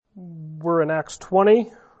We're in Acts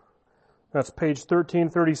 20. That's page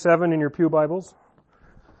 1337 in your pew Bibles.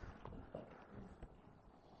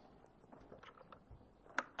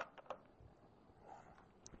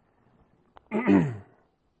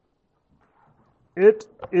 It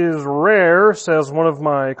is rare, says one of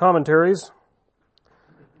my commentaries,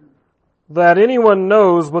 that anyone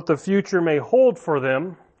knows what the future may hold for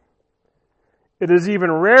them. It is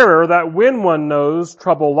even rarer that when one knows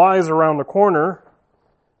trouble lies around the corner,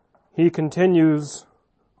 he continues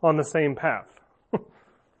on the same path.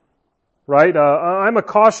 Right? I'm a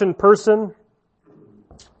cautious person.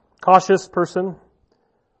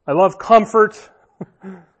 I love comfort,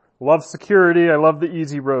 love security, I love the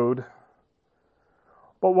easy road.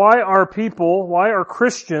 But why are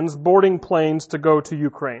Christians boarding planes to go to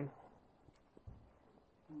Ukraine?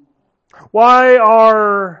 Why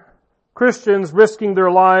are Christians risking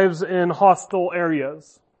their lives in hostile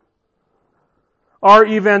areas? Our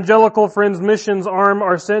evangelical friends missions arm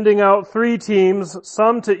are sending out 3 teams,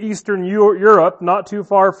 some to Eastern Europe, not too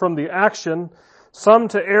far from the action, some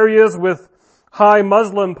to areas with high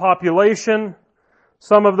Muslim population,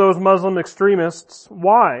 some of those Muslim extremists.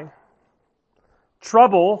 Why?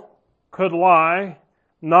 Trouble could lie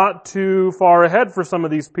not too far ahead for some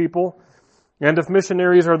of these people. And if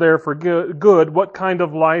missionaries are there for good, what kind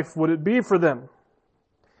of life would it be for them?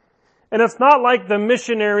 And it's not like the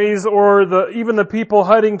missionaries or even the people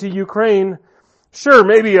heading to Ukraine, sure,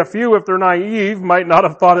 maybe a few, if they're naive, might not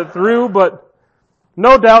have thought it through, but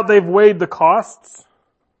no doubt they've weighed the costs.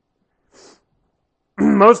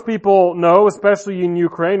 Most people know, especially in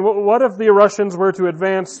Ukraine, what if the Russians were to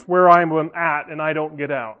advance where I'm at and I don't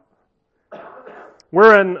get out?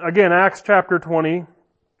 We're in, again, Acts chapter 20,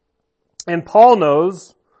 and Paul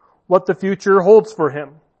knows what the future holds for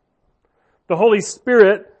him. The Holy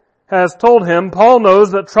Spirit has told him, Paul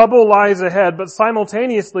knows that trouble lies ahead, but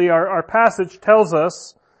simultaneously our passage tells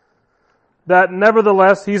us that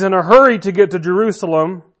nevertheless he's in a hurry to get to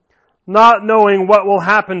Jerusalem, not knowing what will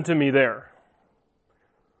happen to me there.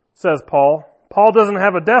 Says Paul. Paul doesn't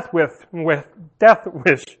have a death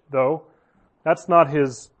wish, though. That's not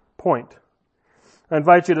his point. I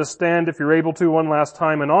invite you to stand, if you're able to, one last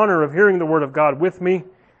time in honor of hearing the Word of God with me.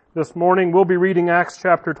 This morning we'll be reading Acts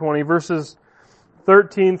chapter 20, verses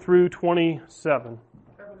 13 through 27.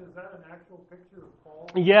 Kevin, is that an actual picture of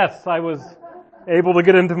Paul? Yes, I was able to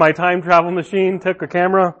get into my time travel machine, took a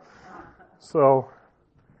camera. So,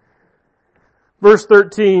 verse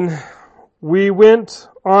 13, we went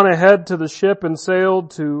on ahead to the ship and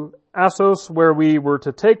sailed to Assos, where we were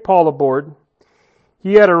to take Paul aboard.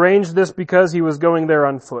 He had arranged this because he was going there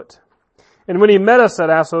on foot. And when he met us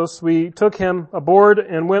at Assos, we took him aboard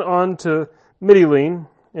and went on to Mytilene.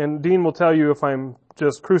 And Dean will tell you if I'm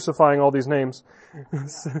just crucifying all these names.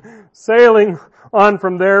 Sailing on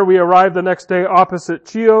from there, we arrived the next day opposite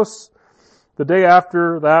Chios. The day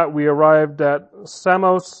after that, we arrived at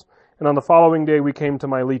Samos, and on the following day, we came to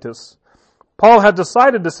Miletus. Paul had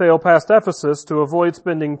decided to sail past Ephesus to avoid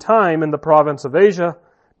spending time in the province of Asia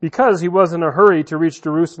because he was in a hurry to reach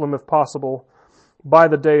Jerusalem if possible by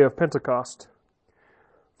the day of Pentecost.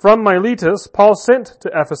 From Miletus, Paul sent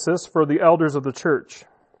to Ephesus for the elders of the church.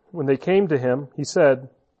 When they came to him, he said,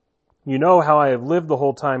 "You know how I have lived the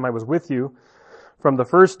whole time I was with you. From the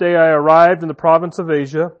first day I arrived in the province of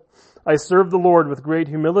Asia, I served the Lord with great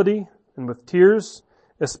humility and with tears,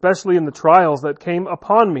 especially in the trials that came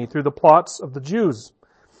upon me through the plots of the Jews.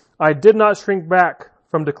 I did not shrink back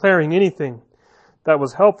from declaring anything that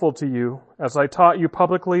was helpful to you, as I taught you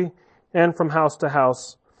publicly and from house to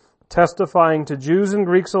house, testifying to Jews and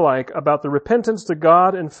Greeks alike about the repentance to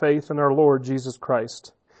God and faith in our Lord Jesus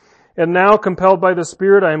Christ. And now, compelled by the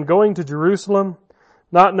Spirit, I am going to Jerusalem,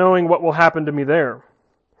 not knowing what will happen to me there.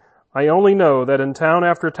 I only know that in town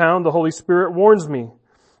after town the Holy Spirit warns me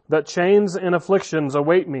that chains and afflictions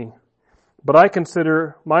await me. But I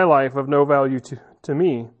consider my life of no value to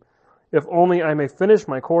me, if only I may finish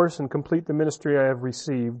my course and complete the ministry I have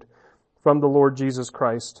received from the Lord Jesus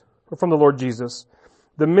Christ, or from the Lord Jesus,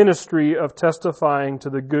 the ministry of testifying to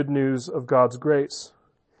the good news of God's grace.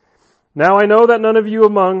 Now I know that none of you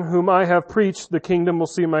among whom I have preached the kingdom will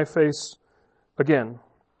see my face again.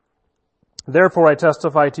 Therefore I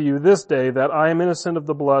testify to you this day that I am innocent of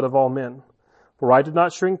the blood of all men. For I did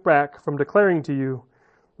not shrink back from declaring to you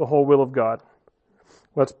the whole will of God."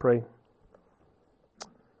 Let's pray.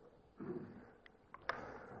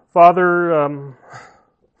 Father,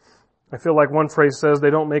 I feel like one phrase says they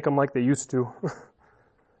don't make them like they used to.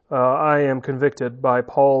 I am convicted by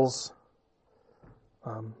Paul's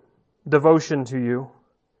devotion to you.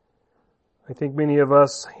 I think many of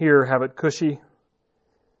us here have it cushy,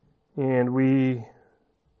 and we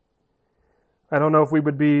I don't know if we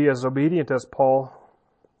would be as obedient as Paul,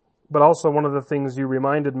 but also one of the things you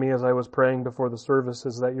reminded me as I was praying before the service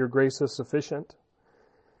is that your grace is sufficient.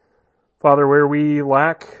 Father, where we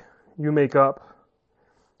lack, you make up.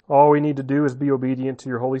 All we need to do is be obedient to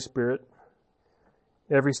your Holy Spirit.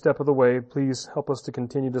 Every step of the way, please help us to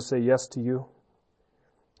continue to say yes to you.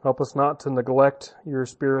 Help us not to neglect your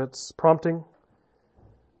Spirit's prompting.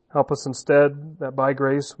 Help us instead that by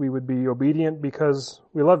grace we would be obedient because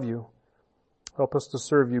we love you. Help us to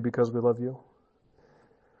serve you because we love you.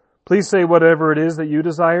 Please say whatever it is that you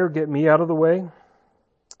desire. Get me out of the way.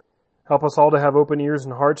 Help us all to have open ears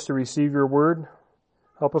and hearts to receive your word.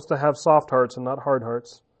 Help us to have soft hearts and not hard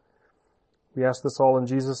hearts. We ask this all in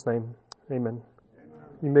Jesus' name. Amen.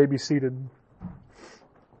 You may be seated.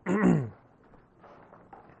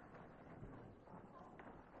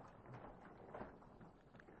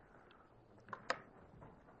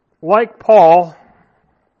 Like Paul,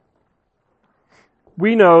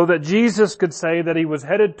 we know that Jesus could say that he was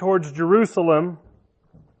headed towards Jerusalem,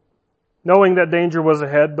 knowing that danger was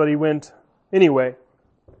ahead, but he went anyway.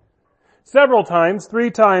 Several times,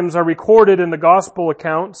 3 times are recorded in the gospel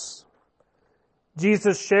accounts.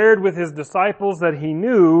 Jesus shared with his disciples that he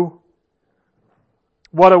knew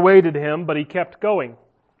what awaited him, but he kept going.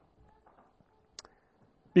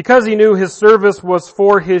 Because he knew his service was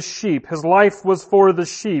for his sheep. His life was for the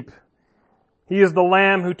sheep. He is the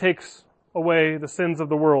Lamb who takes away the sins of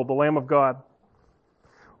the world, the Lamb of God.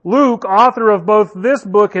 Luke, author of both this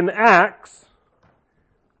book and Acts,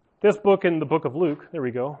 this book and the book of Luke, there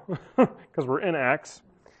we go, because we're in Acts,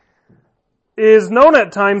 is known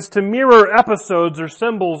at times to mirror episodes or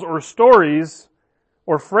symbols or stories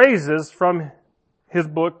or phrases from his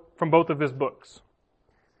book, from both of his books.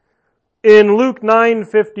 In Luke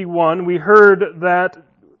 9:51, we heard that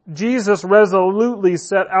Jesus resolutely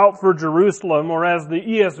set out for Jerusalem, or as the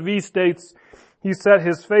ESV states, he set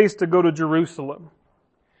his face to go to Jerusalem.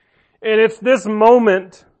 And it's this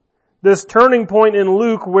moment, this turning point in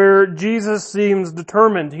Luke where Jesus seems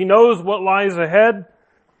determined. He knows what lies ahead.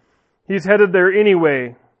 He's headed there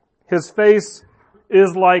anyway. His face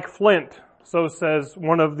is like flint, so says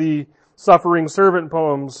one of the suffering servant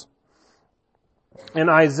poems in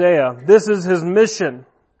Isaiah. This is his mission.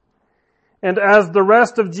 And as the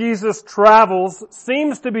rest of Jesus' travels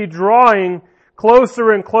seems to be drawing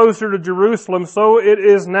closer and closer to Jerusalem, so it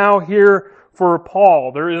is now here for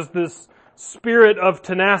Paul. There is this spirit of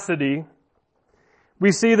tenacity.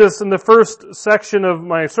 We see this in the first section of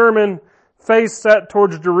my sermon, face set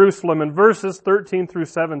towards Jerusalem, in verses 13 through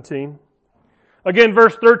 17. Again,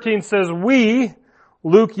 verse 13 says, we,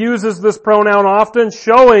 Luke uses this pronoun often,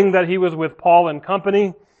 showing that he was with Paul and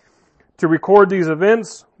company to record these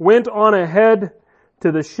events, went on ahead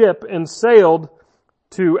to the ship and sailed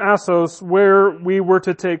to Assos, where we were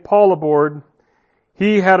to take Paul aboard.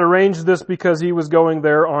 He had arranged this because he was going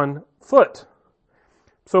there on foot.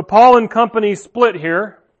 So Paul and company split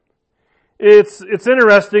here. It's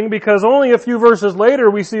interesting because only a few verses later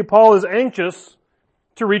we see Paul is anxious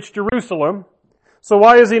to reach Jerusalem. So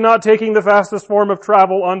why is he not taking the fastest form of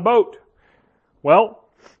travel on boat? Well,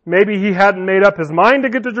 maybe he hadn't made up his mind to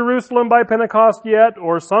get to Jerusalem by Pentecost yet,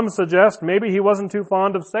 or some suggest maybe he wasn't too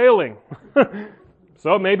fond of sailing.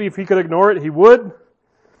 So maybe if he could ignore it, he would.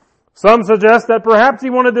 Some suggest that perhaps he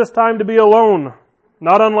wanted this time to be alone,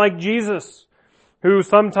 not unlike Jesus, who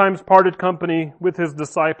sometimes parted company with his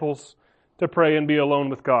disciples to pray and be alone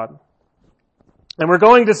with God. And we're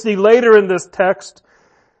going to see later in this text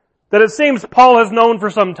that it seems Paul has known for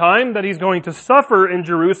some time that he's going to suffer in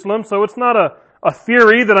Jerusalem, so it's not a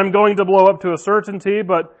theory that I'm going to blow up to a certainty,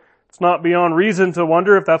 but it's not beyond reason to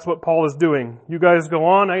wonder if that's what Paul is doing. You guys go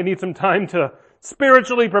on. I need some time to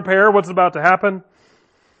spiritually prepare what's about to happen.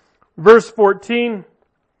 Verse 14,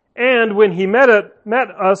 and when he met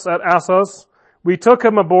us at Assos, we took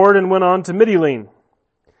him aboard and went on to Mytilene.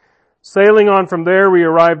 Sailing on from there, we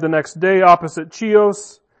arrived the next day opposite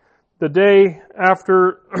Chios. The day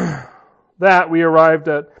after that, we arrived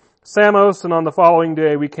at Samos, and on the following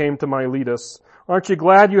day, we came to Miletus. Aren't you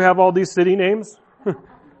glad you have all these city names?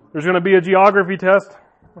 There's going to be a geography test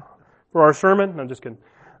for our sermon. I'm just kidding.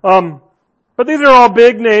 But these are all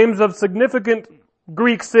big names of significant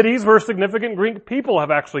Greek cities where significant Greek people have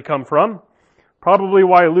actually come from. Probably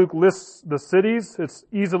why Luke lists the cities. It's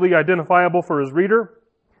easily identifiable for his reader.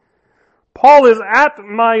 Paul is at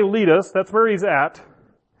Miletus. That's where he's at.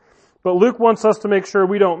 But Luke wants us to make sure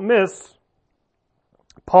we don't miss.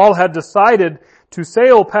 Paul had decided to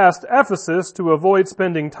sail past Ephesus to avoid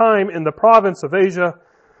spending time in the province of Asia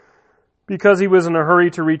because he was in a hurry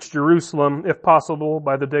to reach Jerusalem, if possible,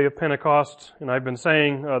 by the day of Pentecost. And I've been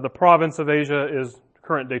saying the province of Asia is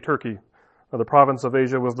current-day Turkey. The province of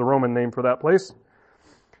Asia was the Roman name for that place.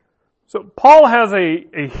 So Paul has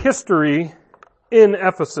a history in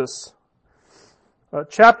Ephesus.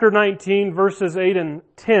 Chapter 19, verses 8 and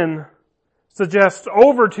 10 suggests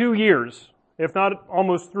over 2 years, if not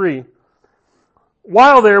almost 3.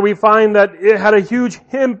 While there, we find that it had a huge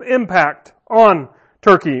impact on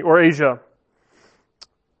Turkey or Asia.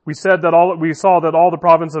 We saw that all the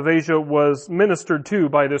province of Asia was ministered to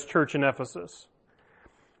by this church in Ephesus.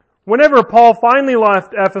 Whenever Paul finally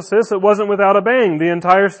left Ephesus, it wasn't without a bang. The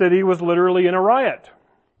entire city was literally in a riot.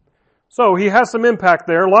 So he has some impact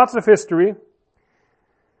there, lots of history.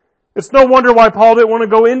 It's no wonder why Paul didn't want to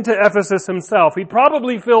go into Ephesus himself. He'd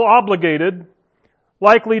probably feel obligated,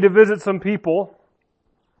 likely to visit some people,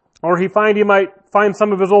 or he might find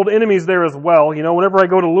some of his old enemies there as well. You know, whenever I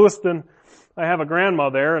go to Lewiston, I have a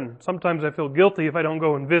grandma there, and sometimes I feel guilty if I don't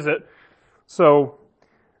go and visit.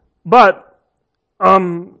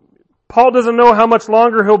 Paul doesn't know how much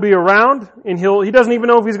longer he'll be around, and he doesn't even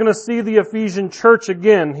know if he's going to see the Ephesian church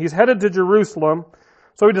again. He's headed to Jerusalem,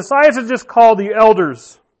 so he decides to just call the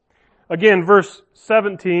elders. Again, verse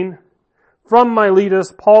 17, from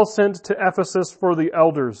Miletus, Paul sent to Ephesus for the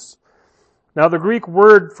elders. Now the Greek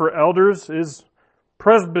word for elders is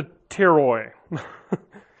presbyteroi,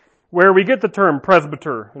 where we get the term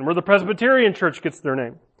presbyter, and where the Presbyterian church gets their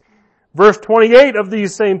name. Verse 28 of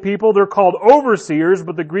these same people, they're called overseers,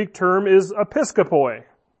 but the Greek term is episkopoi,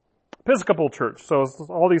 Episcopal church. So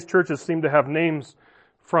all these churches seem to have names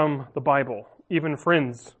from the Bible, even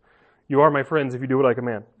friends. You are my friends if you do what I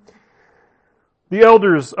command. The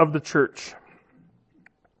elders of the church.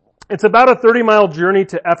 It's about a 30-mile journey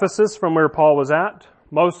to Ephesus from where Paul was at.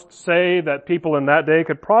 Most say that people in that day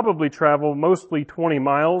could probably travel mostly 20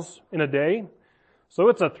 miles in a day. So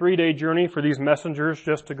it's a 3-day journey for these messengers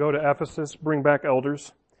just to go to Ephesus, bring back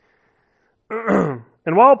elders.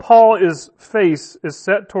 And while Paul's face is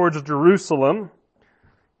set towards Jerusalem,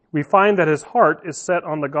 we find that his heart is set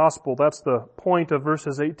on the gospel. That's the point of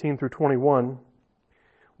verses 18 through 21.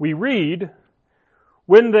 We read,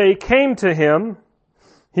 when they came to him,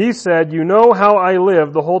 he said, you know how I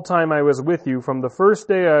lived the whole time I was with you, from the first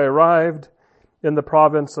day I arrived in the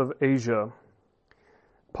province of Asia.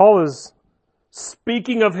 Paul is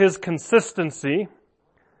speaking of his consistency,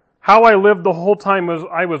 how I lived the whole time as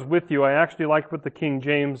I was with you. I actually like what the King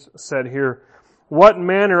James said here. What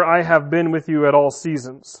manner I have been with you at all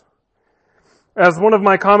seasons. As one of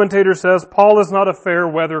my commentators says, Paul is not a fair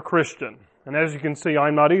weather Christian. And as you can see,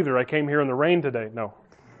 I'm not either. I came here in the rain today. No.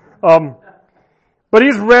 But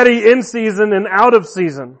he's ready in season and out of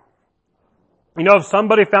season. You know, if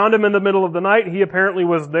somebody found him in the middle of the night, he apparently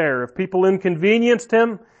was there. If people inconvenienced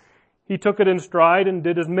him, he took it in stride and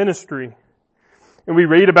did his ministry. And we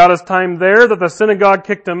read about his time there that the synagogue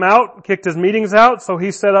kicked him out, kicked his meetings out, so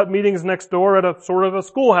he set up meetings next door at a sort of a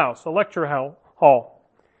schoolhouse, a lecture hall.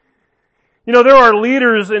 You know, there are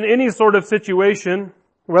leaders in any sort of situation,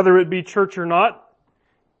 whether it be church or not,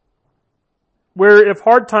 where if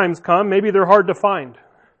hard times come, maybe they're hard to find.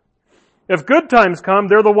 If good times come,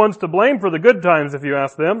 they're the ones to blame for the good times, if you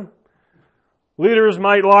ask them. Leaders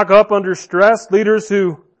might lock up under stress, leaders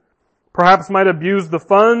who perhaps might abuse the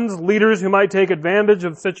funds, leaders who might take advantage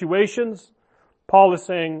of situations. Paul is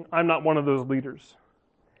saying, I'm not one of those leaders.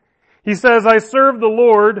 He says, I serve the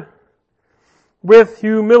Lord with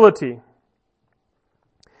humility.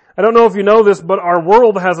 I don't know if you know this, but our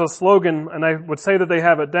world has a slogan, and I would say that they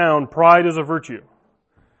have it down, pride is a virtue.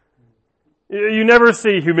 You never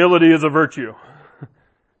see humility as a virtue.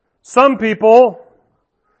 Some people,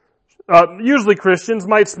 usually Christians,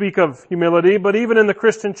 might speak of humility, but even in the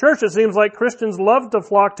Christian church, it seems like Christians love to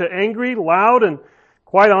flock to angry, loud, and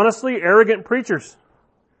quite honestly, arrogant preachers.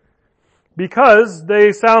 Because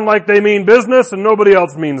they sound like they mean business and nobody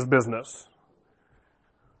else means business.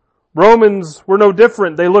 Romans were no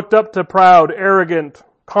different. They looked up to proud, arrogant,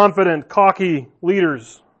 confident, cocky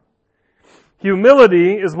leaders.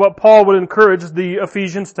 Humility is what Paul would encourage the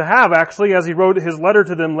Ephesians to have, actually, as he wrote his letter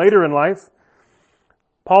to them later in life.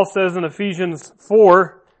 Paul says in Ephesians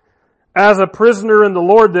 4, as a prisoner in the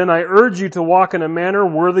Lord, then, I urge you to walk in a manner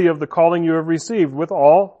worthy of the calling you have received, with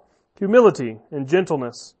all humility and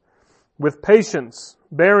gentleness, with patience,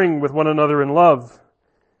 bearing with one another in love,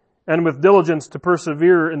 and with diligence to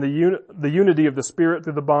persevere in the unity of the Spirit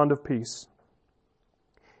through the bond of peace.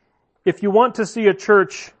 If you want to see a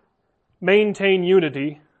church maintain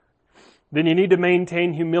unity, then you need to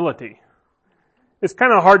maintain humility. It's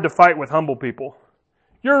kind of hard to fight with humble people.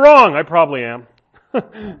 You're wrong, I probably am.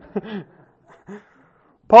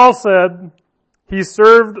 Paul said he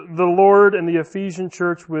served the Lord and the Ephesian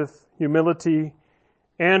church with humility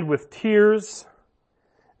and with tears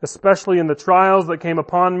especially in the trials that came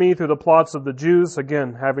upon me through the plots of the Jews,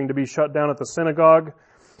 again, having to be shut down at the synagogue.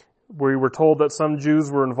 We were told that some Jews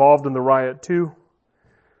were involved in the riot too.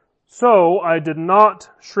 So I did not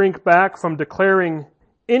shrink back from declaring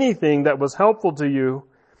anything that was helpful to you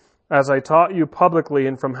as I taught you publicly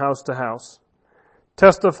and from house to house,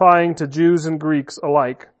 testifying to Jews and Greeks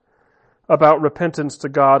alike about repentance to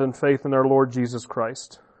God and faith in our Lord Jesus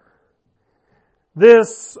Christ.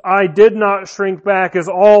 This, I did not shrink back, is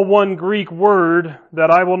all one Greek word that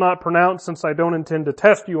I will not pronounce since I don't intend to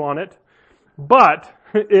test you on it, but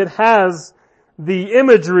it has the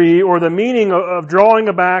imagery or the meaning of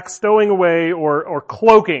drawing back, stowing away, or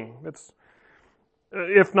cloaking. It's,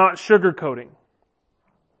 if not sugarcoating.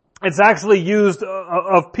 It's actually used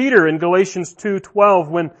of Peter in Galatians 2:12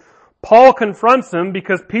 when Paul confronts him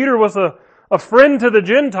because Peter was a friend to the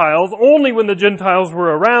Gentiles only when the Gentiles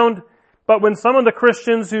were around, but when some of the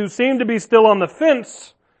Christians who seemed to be still on the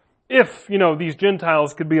fence, if, these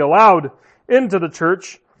Gentiles could be allowed into the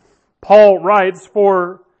church, Paul writes,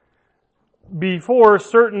 "For before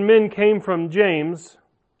certain men came from James,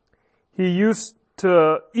 he used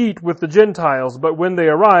to eat with the Gentiles, but when they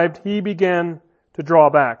arrived, he began to draw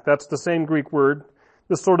back." That's the same Greek word,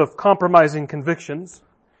 this sort of compromising convictions,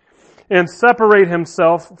 "and separate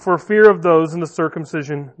himself for fear of those in the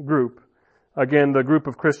circumcision group." Again, the group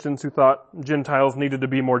of Christians who thought Gentiles needed to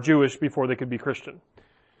be more Jewish before they could be Christian.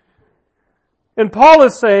 And Paul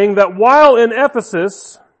is saying that while in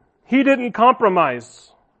Ephesus, he didn't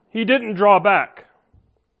compromise. He didn't draw back.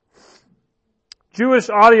 Jewish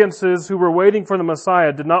audiences who were waiting for the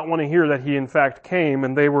Messiah did not want to hear that he in fact came,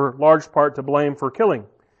 and they were large part to blame for killing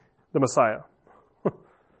the Messiah.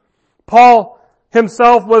 Paul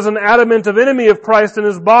himself was an adamant enemy of Christ in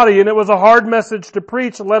his body, and it was a hard message to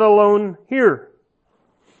preach, let alone hear.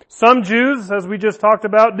 Some Jews, as we just talked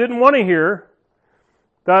about, didn't want to hear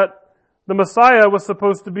that the Messiah was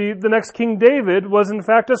supposed to be, the next King David was in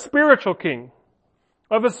fact a spiritual king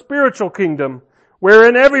of a spiritual kingdom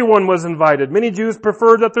wherein everyone was invited. Many Jews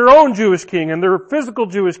preferred that their own Jewish king and their physical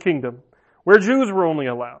Jewish kingdom, where Jews were only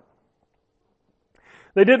allowed.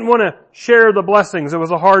 They didn't want to share the blessings. It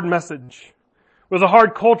was a hard message. It was a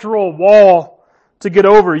hard cultural wall to get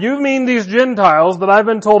over. You mean these Gentiles that I've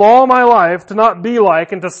been told all my life to not be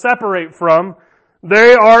like and to separate from,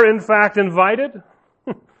 they are in fact invited?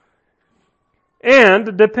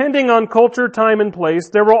 And, depending on culture, time, and place,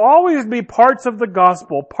 there will always be parts of the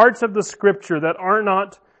gospel, parts of the scripture that are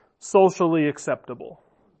not socially acceptable,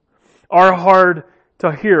 are hard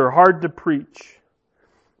to hear, hard to preach.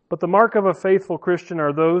 But the mark of a faithful Christian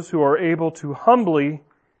are those who are able to humbly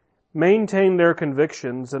maintain their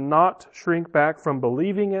convictions and not shrink back from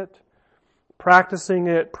believing it, practicing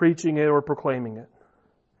it, preaching it, or proclaiming it.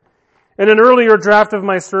 In an earlier draft of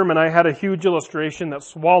my sermon, I had a huge illustration that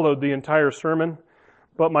swallowed the entire sermon,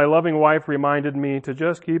 but my loving wife reminded me to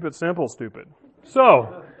just keep it simple, stupid.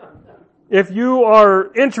 So, if you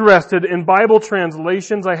are interested in Bible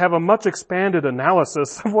translations, I have a much expanded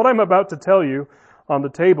analysis of what I'm about to tell you on the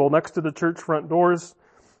table next to the church front doors,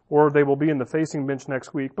 or they will be in the facing bench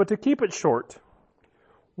next week. But to keep it short,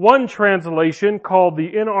 one translation called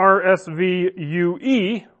the NRSV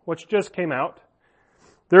UE, which just came out.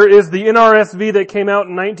 There is the NRSV that came out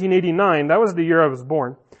in 1989. That was the year I was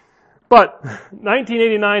born. But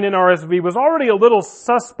 1989 NRSV was already a little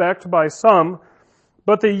suspect by some,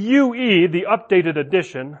 but the UE, the updated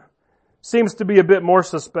edition, seems to be a bit more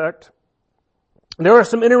suspect. There are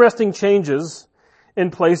some interesting changes in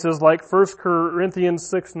places like 1 Corinthians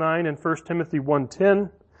 6:9 and 1 Timothy 1:10. I'm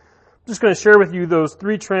just going to share with you those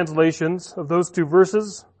three translations of those two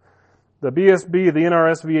verses. The BSB, the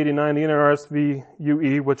NRSV 89, the NRSV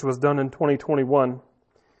UE, which was done in 2021.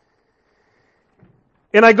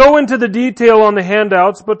 And I go into the detail on the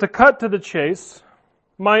handouts, but to cut to the chase,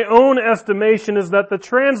 my own estimation is that the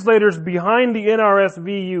translators behind the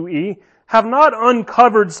NRSV UE have not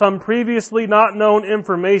uncovered some previously not known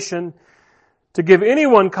information to give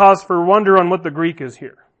anyone cause for wonder on what the Greek is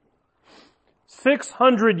here.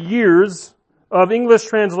 600 years of English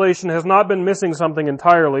translation has not been missing something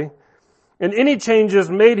entirely. And any changes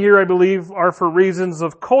made here, I believe, are for reasons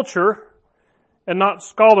of culture and not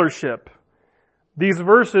scholarship. These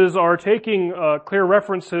verses are taking clear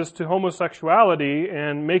references to homosexuality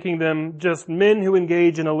and making them just men who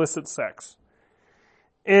engage in illicit sex.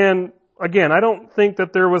 And again, I don't think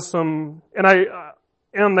that there was some, and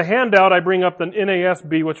on the handout I bring up the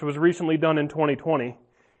NASB, which was recently done in 2020.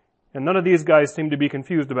 And none of these guys seem to be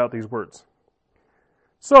confused about these words.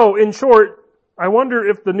 So, in short, I wonder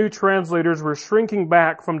if the new translators were shrinking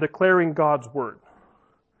back from declaring God's word.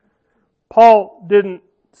 Paul didn't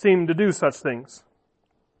seem to do such things.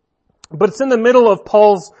 But it's in the middle of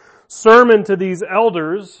Paul's sermon to these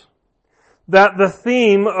elders that the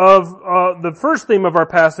first theme of our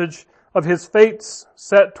passage of his fates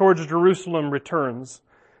set towards Jerusalem returns.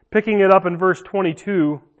 Picking it up in verse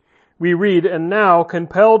 22, we read, "And now,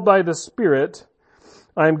 compelled by the Spirit,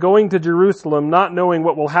 I am going to Jerusalem, not knowing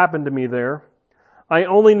what will happen to me there. I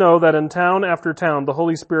only know that in town after town the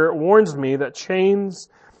Holy Spirit warns me that chains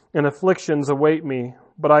and afflictions await me,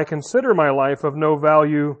 but I consider my life of no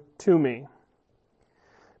value to me."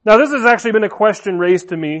 Now this has actually been a question raised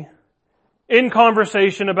to me in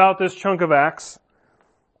conversation about this chunk of Acts.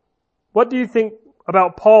 What do you think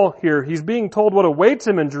about Paul here? He's being told what awaits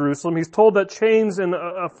him in Jerusalem. He's told that chains and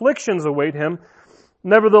afflictions await him.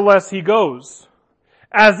 Nevertheless, he goes.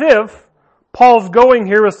 As if Paul's going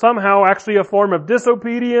here is somehow actually a form of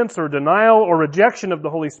disobedience or denial or rejection of the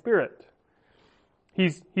Holy Spirit.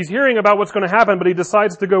 He's hearing about what's going to happen, but he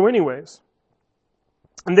decides to go anyways.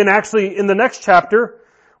 And then actually in the next chapter,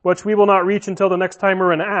 which we will not reach until the next time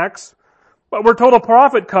we're in Acts, but we're told a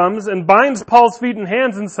prophet comes and binds Paul's feet and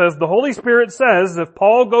hands and says, the Holy Spirit says, if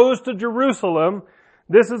Paul goes to Jerusalem,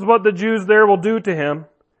 this is what the Jews there will do to him.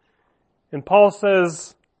 And Paul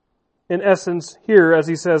says, in essence here, as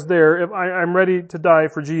he says there, if I'm ready to die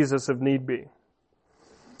for Jesus if need be.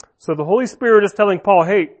 So the Holy Spirit is telling Paul,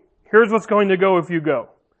 hey, here's what's going to go if you go.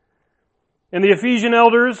 And the Ephesian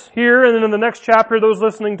elders here, and then in the next chapter, those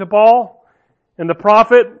listening to Paul, and the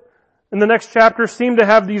prophet in the next chapter seem to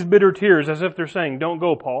have these bitter tears as if they're saying, don't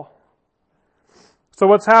go, Paul. So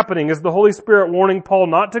what's happening? Is the Holy Spirit warning Paul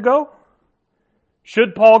not to go?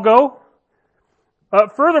 Should Paul go?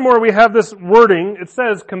 Furthermore, we have this wording. It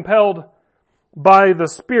says, compelled by the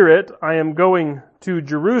Spirit, I am going to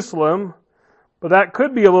Jerusalem. But that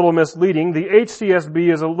could be a little misleading. The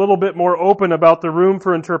HCSB is a little bit more open about the room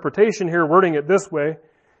for interpretation here, wording it this way.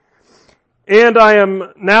 And I am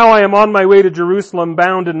on my way to Jerusalem,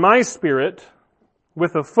 bound in my spirit,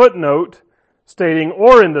 with a footnote stating,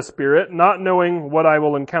 or in the Spirit, not knowing what I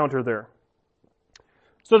will encounter there.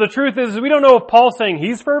 So the truth is, we don't know if Paul's saying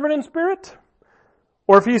he's fervent in spirit,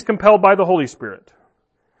 or if he's compelled by the Holy Spirit.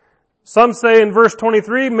 Some say in verse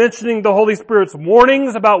 23, mentioning the Holy Spirit's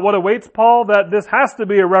warnings about what awaits Paul, that this has to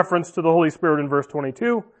be a reference to the Holy Spirit in verse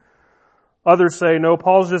 22. Others say, no,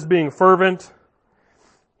 Paul's just being fervent,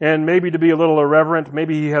 and maybe to be a little irreverent,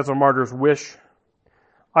 maybe he has a martyr's wish.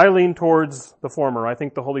 I lean towards the former. I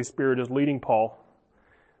think the Holy Spirit is leading Paul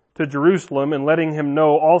to Jerusalem and letting him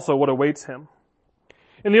know also what awaits him.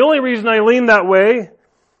 And the only reason I lean that way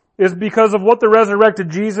is because of what the resurrected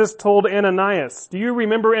Jesus told Ananias. Do you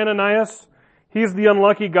remember Ananias? He's the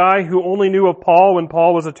unlucky guy who only knew of Paul when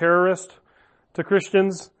Paul was a terrorist to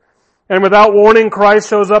Christians. And without warning, Christ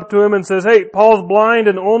shows up to him and says, hey, Paul's blind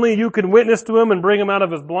and only you can witness to him and bring him out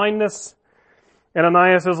of his blindness.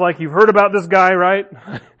 Ananias is like, you've heard about this guy, right?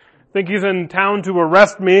 Think he's in town to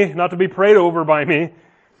arrest me, not to be prayed over by me.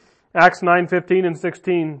 Acts 9:15 and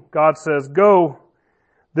 16, God says, go.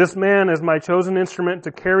 This man is my chosen instrument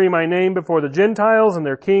to carry my name before the Gentiles and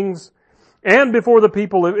their kings and before the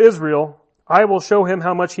people of Israel. I will show him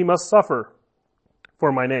how much he must suffer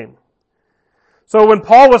for my name. So when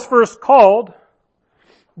Paul was first called,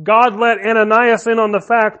 God let Ananias in on the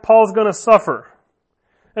fact Paul's going to suffer.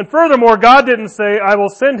 And furthermore, God didn't say, I will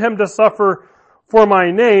send him to suffer for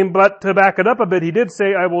my name, but to back it up a bit, he did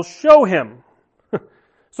say, I will show him.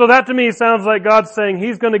 So that to me sounds like God's saying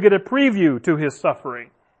he's going to get a preview to his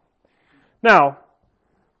suffering. Now,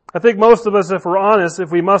 I think most of us, if we're honest,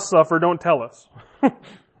 if we must suffer, don't tell us.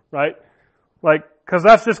 Right? Cause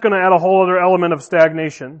that's just going to add a whole other element of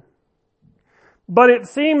stagnation. But it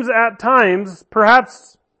seems at times,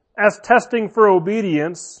 perhaps as testing for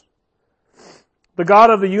obedience, the God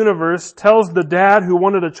of the universe tells the dad who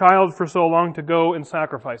wanted a child for so long to go and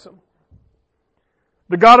sacrifice him.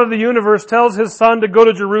 The God of the universe tells his son to go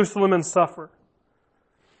to Jerusalem and suffer.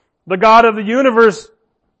 The God of the universe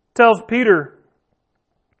tells Peter,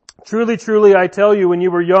 truly, truly, I tell you, when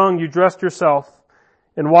you were young, you dressed yourself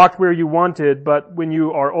and walked where you wanted, but when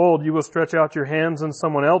you are old, you will stretch out your hands and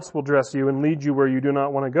someone else will dress you and lead you where you do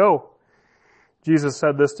not want to go. Jesus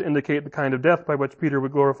said this to indicate the kind of death by which Peter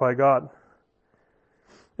would glorify God.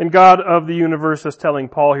 And God of the universe is telling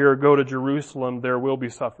Paul here, go to Jerusalem, there will be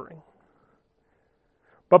suffering.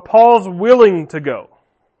 But Paul's willing to go.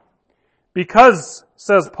 Because,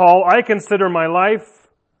 says Paul, I consider my life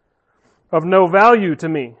of no value to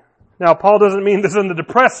me. Now, Paul doesn't mean this in the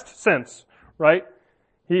depressed sense, right?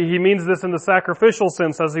 He means this in the sacrificial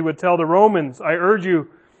sense, as he would tell the Romans. I urge you,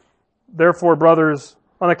 therefore, brothers,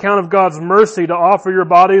 on account of God's mercy, to offer your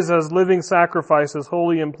bodies as living sacrifices,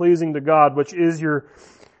 holy and pleasing to God, which is your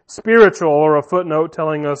spiritual, or a footnote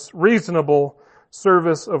telling us reasonable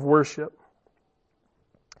service of worship.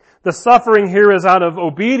 The suffering here is out of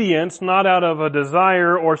obedience, not out of a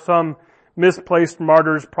desire or some misplaced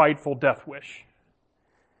martyr's prideful death wish.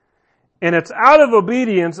 And it's out of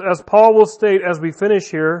obedience, as Paul will state as we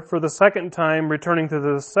finish here for the second time, returning to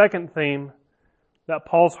the second theme, that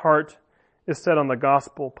Paul's heart is set on the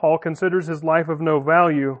gospel. Paul considers his life of no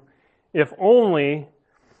value if only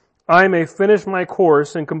I may finish my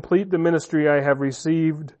course and complete the ministry I have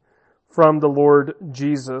received from the Lord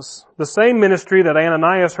Jesus. The same ministry that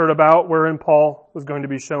Ananias heard about, wherein Paul was going to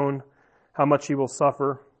be shown how much he will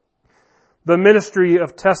suffer. The ministry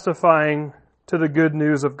of testifying to the good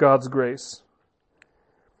news of God's grace.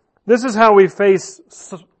 This is how we face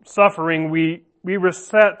suffering. We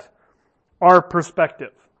reset our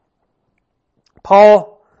perspective.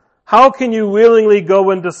 Paul, how can you willingly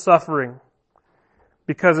go into suffering?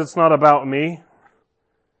 Because it's not about me.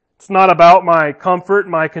 It's not about my comfort,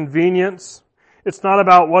 my convenience. It's not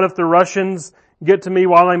about what if the Russians get to me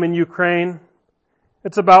while I'm in Ukraine.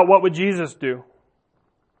 It's about what would Jesus do.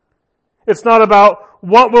 It's not about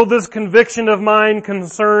what will this conviction of mine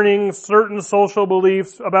concerning certain social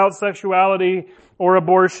beliefs about sexuality or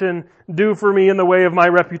abortion do for me in the way of my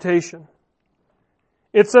reputation.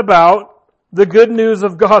 It's about the good news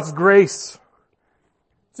of God's grace.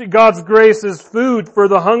 See, God's grace is food for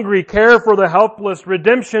the hungry, care for the helpless,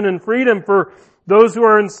 redemption and freedom for those who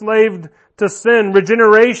are enslaved to sin,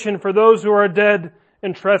 regeneration for those who are dead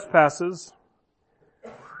in trespasses.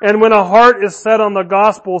 And when a heart is set on the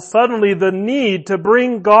gospel, suddenly the need to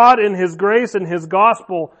bring God in His grace and His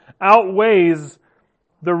gospel outweighs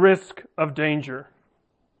the risk of danger.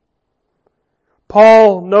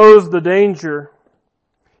 Paul knows the danger.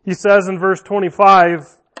 He says in verse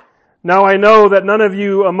 25, "Now I know that none of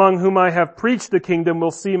you among whom I have preached the kingdom will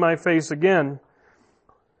see my face again."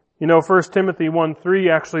 You know, 1 Timothy 1:3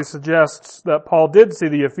 actually suggests that Paul did see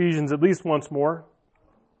the Ephesians at least once more.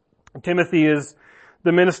 Timothy is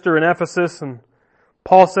the minister in Ephesus, and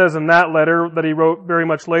Paul says in that letter that he wrote very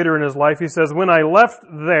much later in his life, he says, "When I left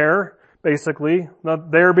there," basically, not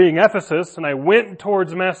there being Ephesus, "and I went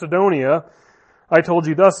towards Macedonia, I told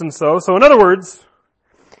you thus and so." So in other words,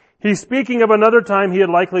 he's speaking of another time he had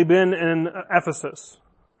likely been in Ephesus.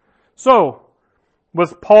 So,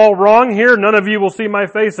 was Paul wrong here? None of you will see my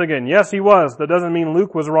face again. Yes, he was. That doesn't mean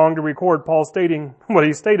Luke was wrong to record Paul stating what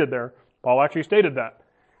he stated there. Paul actually stated that.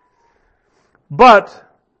 But,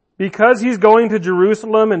 because he's going to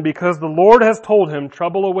Jerusalem and because the Lord has told him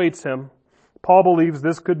trouble awaits him, Paul believes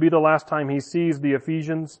this could be the last time he sees the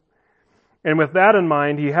Ephesians. And with that in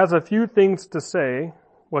mind, he has a few things to say,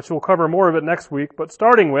 which we'll cover more of it next week, but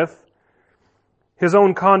starting with his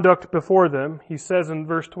own conduct before them. He says in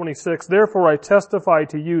verse 26, "Therefore I testify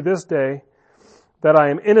to you this day that I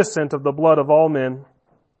am innocent of the blood of all men,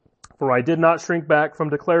 for I did not shrink back from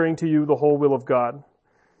declaring to you the whole will of God."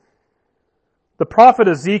 The prophet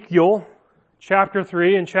Ezekiel, chapter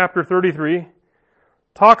 3 and chapter 33,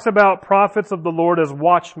 talks about prophets of the Lord as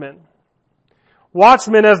watchmen.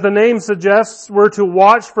 Watchmen, as the name suggests, were to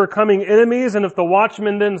watch for coming enemies, and if the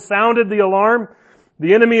watchman then sounded the alarm,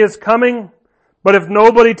 the enemy is coming, but if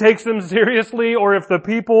nobody takes them seriously, or if the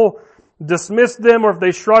people dismiss them, or if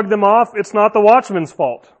they shrug them off, it's not the watchman's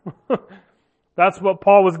fault. That's what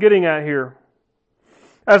Paul was getting at here.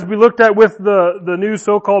 As we looked at with the new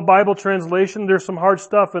so-called Bible translation, there's some hard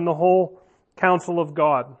stuff in the whole counsel of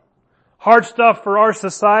God. Hard stuff for our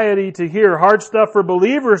society to hear. Hard stuff for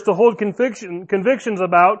believers to hold convictions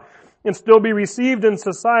about and still be received in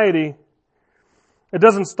society. It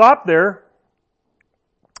doesn't stop there.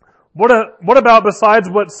 What about besides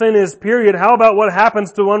what sin is, period? How about what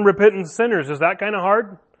happens to unrepentant sinners? Is that kind of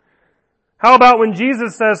hard? How about when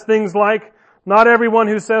Jesus says things like, "Not everyone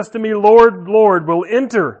who says to me, 'Lord, Lord,' will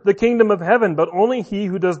enter the kingdom of heaven, but only he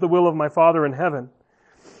who does the will of my Father in heaven.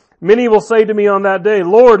 Many will say to me on that day,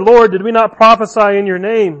 'Lord, Lord, did we not prophesy in your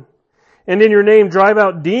name, and in your name drive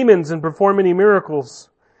out demons and perform many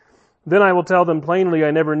miracles?' Then I will tell them plainly,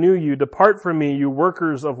 'I never knew you. Depart from me, you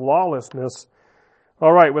workers of lawlessness.'"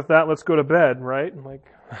 All right, with that, let's go to bed, right? Like,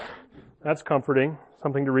 that's comforting,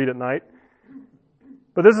 something to read at night.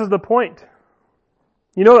 But this is the point.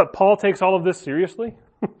 You know that Paul takes all of this seriously?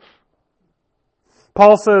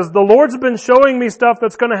 Paul says, "The Lord's been showing me stuff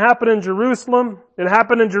that's going to happen in Jerusalem. It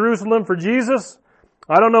happened in Jerusalem for Jesus.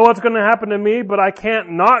 I don't know what's going to happen to me, but I can't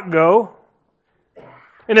not go."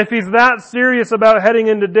 And if he's that serious about heading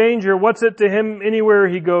into danger, what's it to him anywhere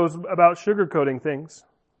he goes about sugarcoating things?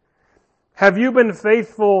 Have you been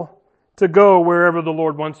faithful to go wherever the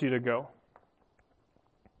Lord wants you to go?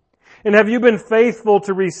 And have you been faithful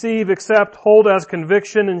to receive, accept, hold as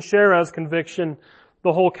conviction, and share as conviction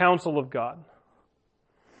the whole counsel of God?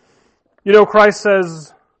 You know, Christ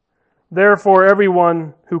says, therefore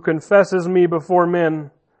everyone who confesses me before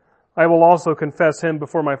men, I will also confess him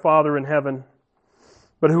before my Father in heaven.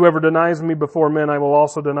 But whoever denies me before men, I will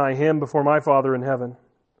also deny him before my Father in heaven.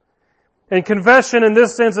 And confession in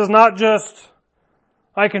this sense is not just,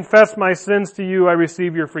 I confess my sins to you, I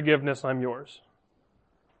receive your forgiveness, I'm yours.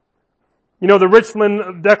 You know, the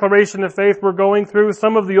Richmond Declaration of Faith we're going through,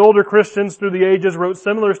 some of the older Christians through the ages wrote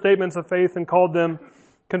similar statements of faith and called them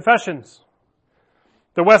confessions.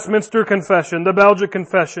 The Westminster Confession, the Belgic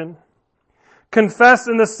Confession. Confess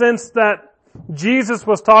in the sense that Jesus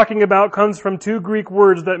was talking about comes from two Greek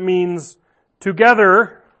words that means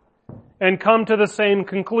together and come to the same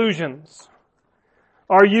conclusions.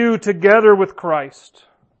 Are you together with Christ?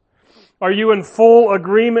 Are you in full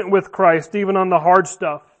agreement with Christ, even on the hard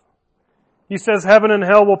stuff? He says heaven and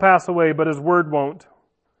hell will pass away, but His word won't.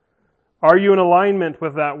 Are you in alignment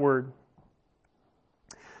with that word?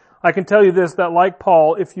 I can tell you this, that like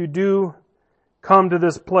Paul, if you do come to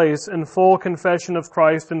this place in full confession of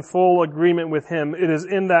Christ, in full agreement with Him, it is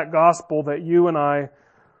in that gospel that you and I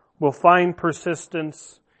will find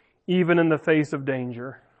persistence even in the face of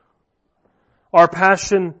danger. Our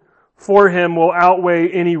passion for Him will outweigh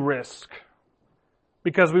any risk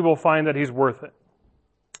because we will find that He's worth it.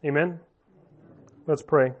 Amen? Let's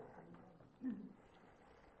pray.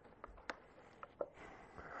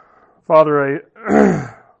 Father,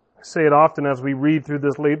 I say it often as we read through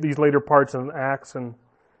these later parts of Acts, and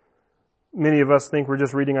many of us think we're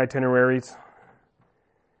just reading itineraries.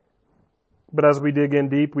 But as we dig in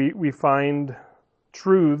deep, we find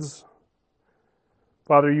truths.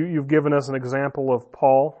 Father, you've given us an example of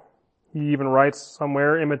Paul. He even writes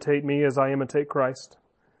somewhere, imitate me as I imitate Christ.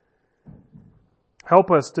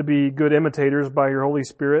 Help us to be good imitators by your Holy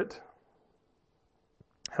Spirit.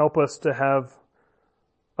 Help us to have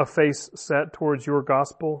a face set towards your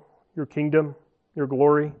gospel, your kingdom, your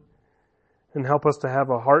glory, and help us to have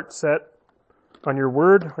a heart set on your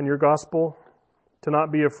word, on your gospel, to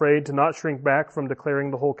not be afraid, to not shrink back from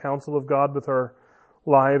declaring the whole counsel of God with our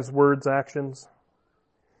lives, words, actions.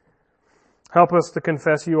 Help us to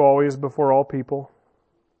confess you always before all people.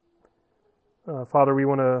 Father, we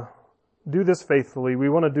want to do this faithfully. We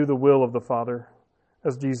want to do the will of the Father,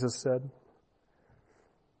 as Jesus said.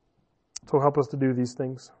 So help us to do these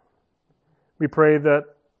things. We pray that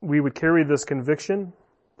we would carry this conviction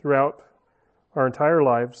throughout our entire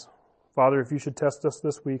lives. Father, if you should test us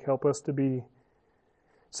this week, help us to be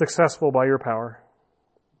successful by your power.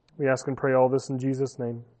 We ask and pray all this in Jesus'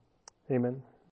 name. Amen.